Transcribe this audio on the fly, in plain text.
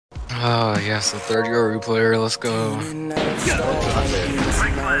Oh, yes, the third Yoru player. Let's go.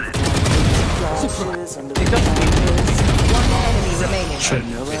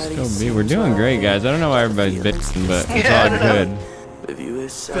 Let's go B. We're doing great, guys. I don't know why everybody's bitching, but it's all good.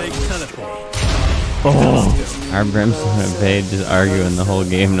 Oh, our Brimstone and Paige just arguing the whole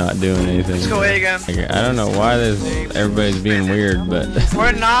game, not doing anything. Let's go A again. Like, I don't know why everybody's being weird, but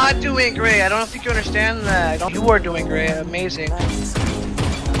we're not doing great. I don't think you understand that. You are doing great. Amazing.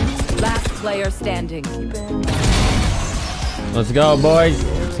 Last player standing. Let's go, boys.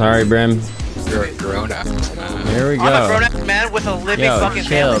 Sorry, Brim. You're a grown-ass man. Here we go. I'm a grown-ass man with a living fucking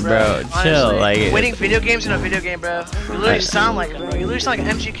chill, family, bro. Honestly. Chill, like winning video games in a video game, bro. You literally sound like it, bro. You literally sound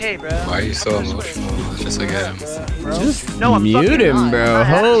like MGK, bro. Why are you so emotional? It's just a game. just No, I'm mute fucking him, not. bro.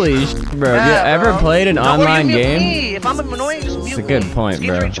 Holy shit, bro. Have you Yeah, ever bro. played an No, what do you online mute game? me? If I'm annoying, just mute It's a good me. point, Just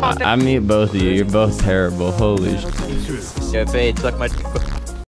bro. keep it chalked I up. mute both of you. You're both terrible. Holy shit. Yeah, Paige, suck my